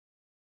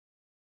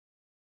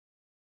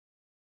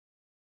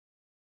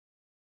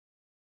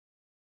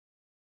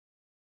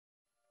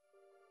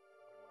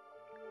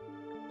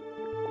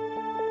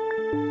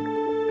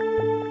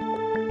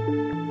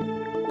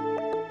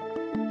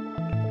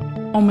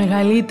Ο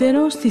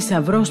μεγαλύτερος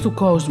θησαυρός του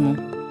κόσμου,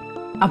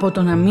 από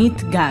τον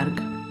Amit Garg.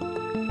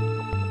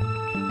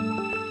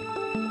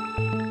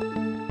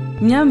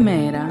 Μια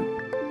μέρα,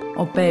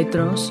 ο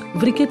Πέτρος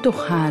βρήκε το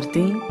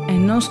χάρτη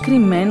ενός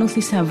κρυμμένου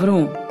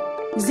θησαυρού.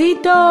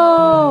 «Ζήτω!»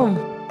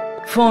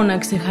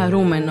 φώναξε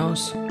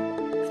χαρούμενος.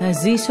 «Θα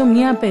ζήσω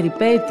μια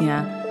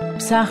περιπέτεια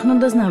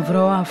ψάχνοντας να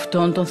βρω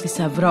αυτόν τον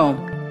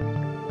θησαυρό».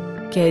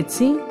 Κι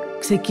έτσι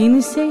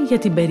ξεκίνησε για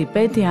την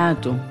περιπέτειά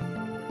του.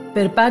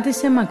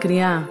 Περπάτησε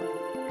μακριά,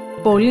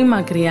 πολύ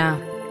μακριά,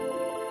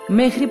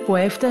 μέχρι που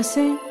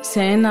έφτασε σε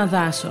ένα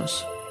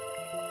δάσος.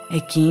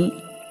 Εκεί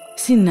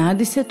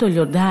συνάντησε το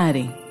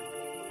λιοντάρι.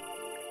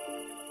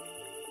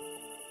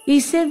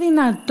 «Είσαι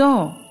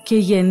δυνατό και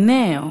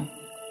γενναίο»,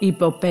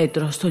 είπε ο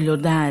Πέτρος στο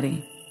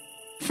λιοντάρι.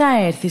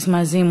 «Θα έρθεις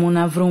μαζί μου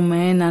να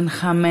βρούμε έναν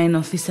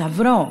χαμένο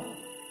θησαυρό?»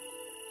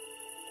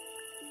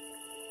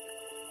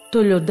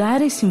 Το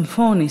λιοντάρι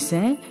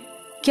συμφώνησε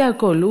και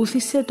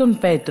ακολούθησε τον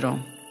Πέτρο.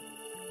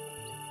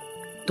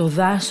 Το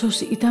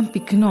δάσος ήταν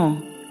πυκνό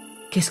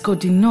και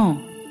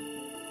σκοτεινό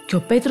και ο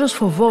Πέτρος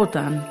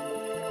φοβόταν,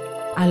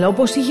 αλλά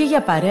όπως είχε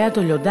για παρέα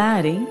το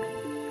λιοντάρι,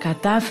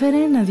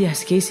 κατάφερε να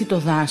διασχίσει το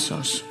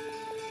δάσος.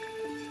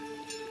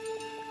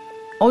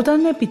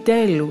 Όταν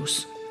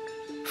επιτέλους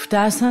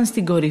φτάσαν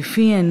στην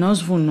κορυφή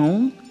ενός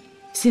βουνού,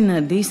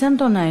 συναντήσαν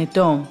τον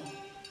αετό.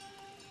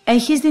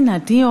 «Έχεις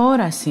δυνατή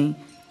όραση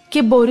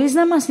και μπορείς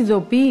να μας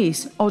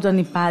ειδοποιείς όταν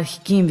υπάρχει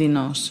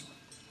κίνδυνος»,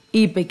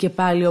 είπε και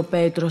πάλι ο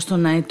Πέτρος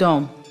στον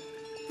αετό.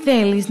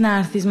 «Θέλεις να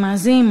έρθεις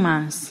μαζί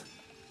μας?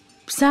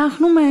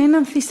 Ψάχνουμε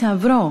έναν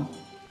θησαυρό».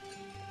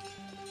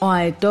 Ο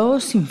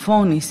αετός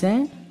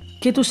συμφώνησε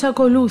και τους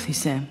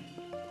ακολούθησε.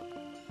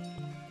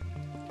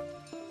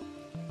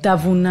 Τα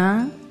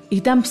βουνά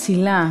ήταν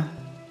ψηλά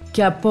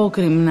και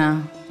απόκρημνα.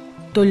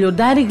 Το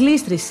λιοντάρι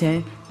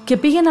γλίστρισε και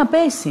πήγε να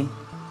πέσει,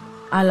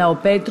 αλλά ο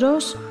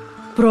Πέτρος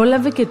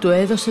πρόλαβε και του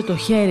έδωσε το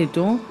χέρι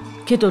του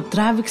και το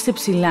τράβηξε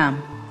ψηλά.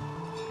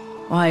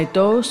 Ο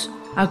αετός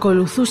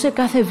ακολουθούσε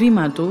κάθε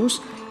βήμα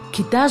τους,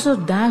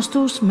 κοιτάζοντάς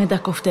τους με τα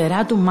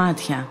κοφτερά του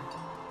μάτια.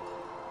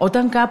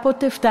 Όταν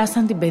κάποτε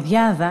φτάσαν την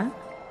πεδιάδα,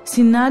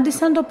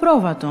 συνάντησαν το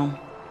πρόβατο.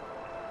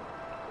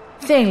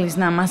 «Θέλεις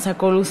να μας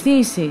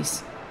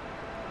ακολουθήσεις?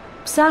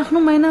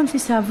 Ψάχνουμε έναν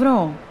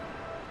θησαυρό»,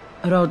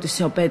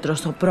 ρώτησε ο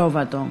Πέτρος το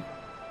πρόβατο.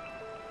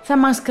 «Θα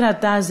μας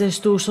κρατάς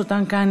ζεστούς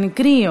όταν κάνει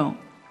κρύο?»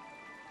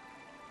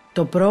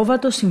 Το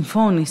πρόβατο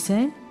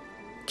συμφώνησε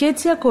και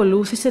έτσι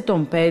ακολούθησε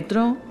τον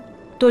Πέτρο,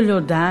 το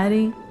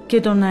λιοντάρι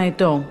και τον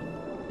αετό.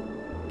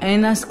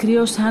 Ένας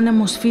κρύος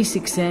άνεμος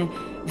φύσηξε,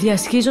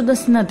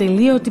 διασχίζοντας την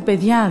ατελείωτη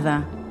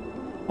πεδιάδα.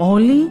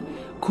 Όλοι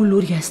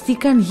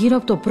κουλουριαστήκαν γύρω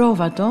από το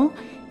πρόβατο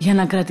για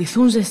να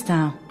κρατηθούν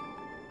ζεστά.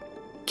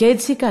 Κι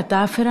έτσι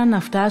κατάφεραν να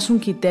φτάσουν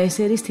και οι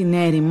 4 στην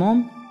έρημο,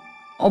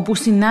 όπου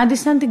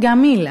συνάντησαν την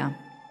Καμήλα.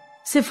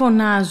 «Σε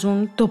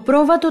φωνάζουν το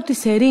πρόβατο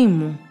της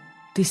ερήμου»,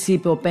 της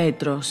είπε ο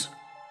Πέτρος.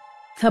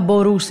 «Θα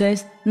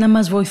μπορούσες να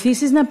μας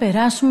βοηθήσεις να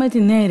περάσουμε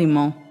την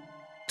έρημο.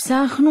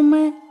 Ψάχνουμε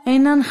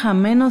έναν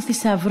χαμένο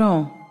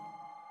θησαυρό».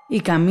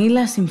 Η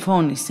Καμήλα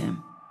συμφώνησε.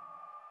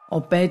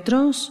 Ο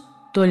Πέτρος,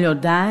 το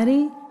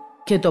λιοντάρι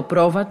και το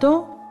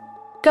πρόβατο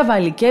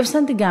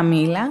καβαλικεύσαν την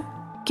Καμήλα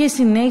και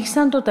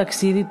συνέχισαν το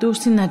ταξίδι τους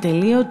στην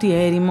ατελείωτη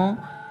έρημο,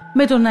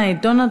 με τον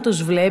αετό να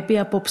τους βλέπει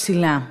από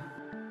ψηλά.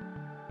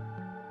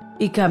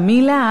 Η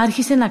Καμήλα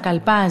άρχισε να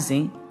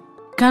καλπάζει,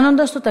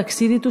 κάνοντας το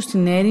ταξίδι του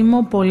στην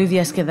έρημο πολύ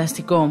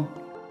διασκεδαστικό.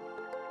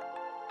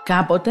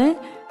 Κάποτε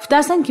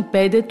φτάσαν και οι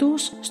 5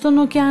 τους στον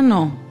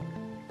ωκεανό.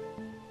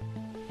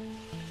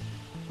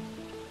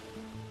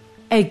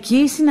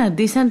 Εκεί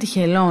συναντήσαν τη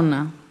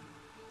Χελώνα.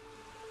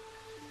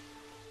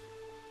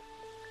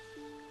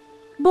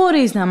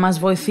 «Μπορείς να μας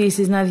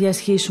βοηθήσεις να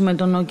διασχίσουμε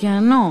τον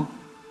ωκεανό?»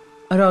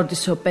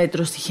 ρώτησε ο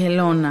Πέτρος τη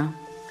Χελώνα.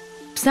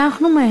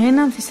 «Ψάχνουμε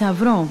έναν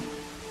θησαυρό».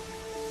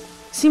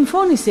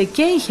 Συμφώνησε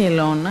και η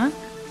Χελώνα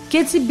και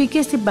έτσι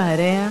μπήκε στην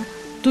παρέα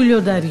του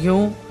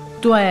λιονταριού,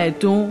 του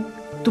αετού,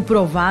 του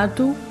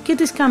προβάτου και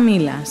της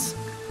Καμήλας.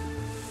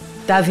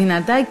 Τα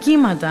δυνατά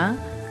κύματα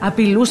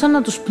απειλούσαν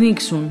να τους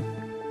πνίξουν,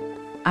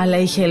 αλλά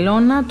η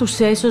Χελώνα τους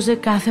έσωζε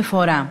κάθε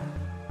φορά.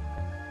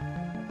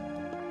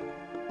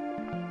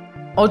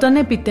 Όταν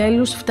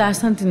επιτέλους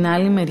φτάσαν την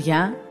άλλη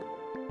μεριά,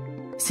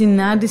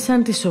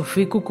 συνάντησαν τη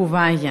σοφή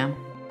κουκουβάγια.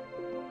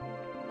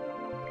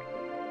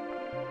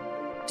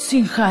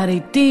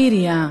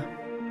 «Συγχαρητήρια!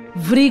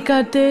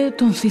 Βρήκατε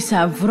τον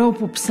θησαυρό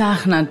που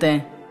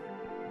ψάχνατε».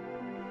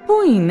 «Πού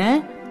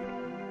είναι?»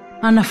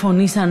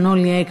 αναφωνήσαν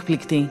όλοι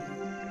έκπληκτοι.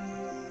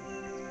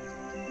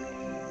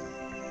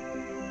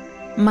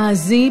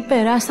 «Μαζί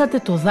περάσατε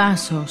το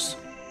δάσος,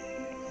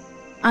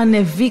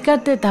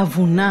 ανεβήκατε τα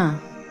βουνά,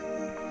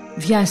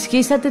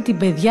 διασχίσατε την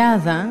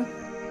πεδιάδα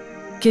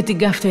και την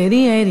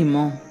καυτερή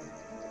έρημο.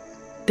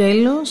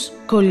 Τέλος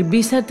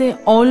κολυμπήσατε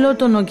όλο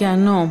τον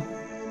ωκεανό.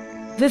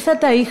 Δεν θα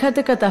τα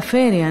είχατε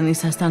καταφέρει αν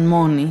ήσασταν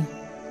μόνοι».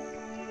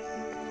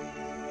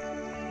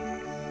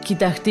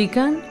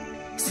 Κοιταχτήκαν,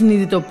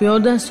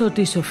 συνειδητοποιώντας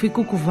ότι η σοφή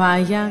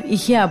κουκουβάγια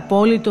είχε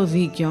απόλυτο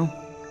δίκιο.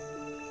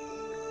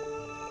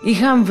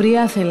 είχαν βρει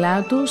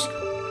αθελά τους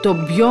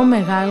τον πιο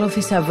μεγάλο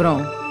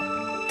θησαυρό,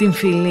 την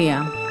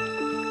φιλία.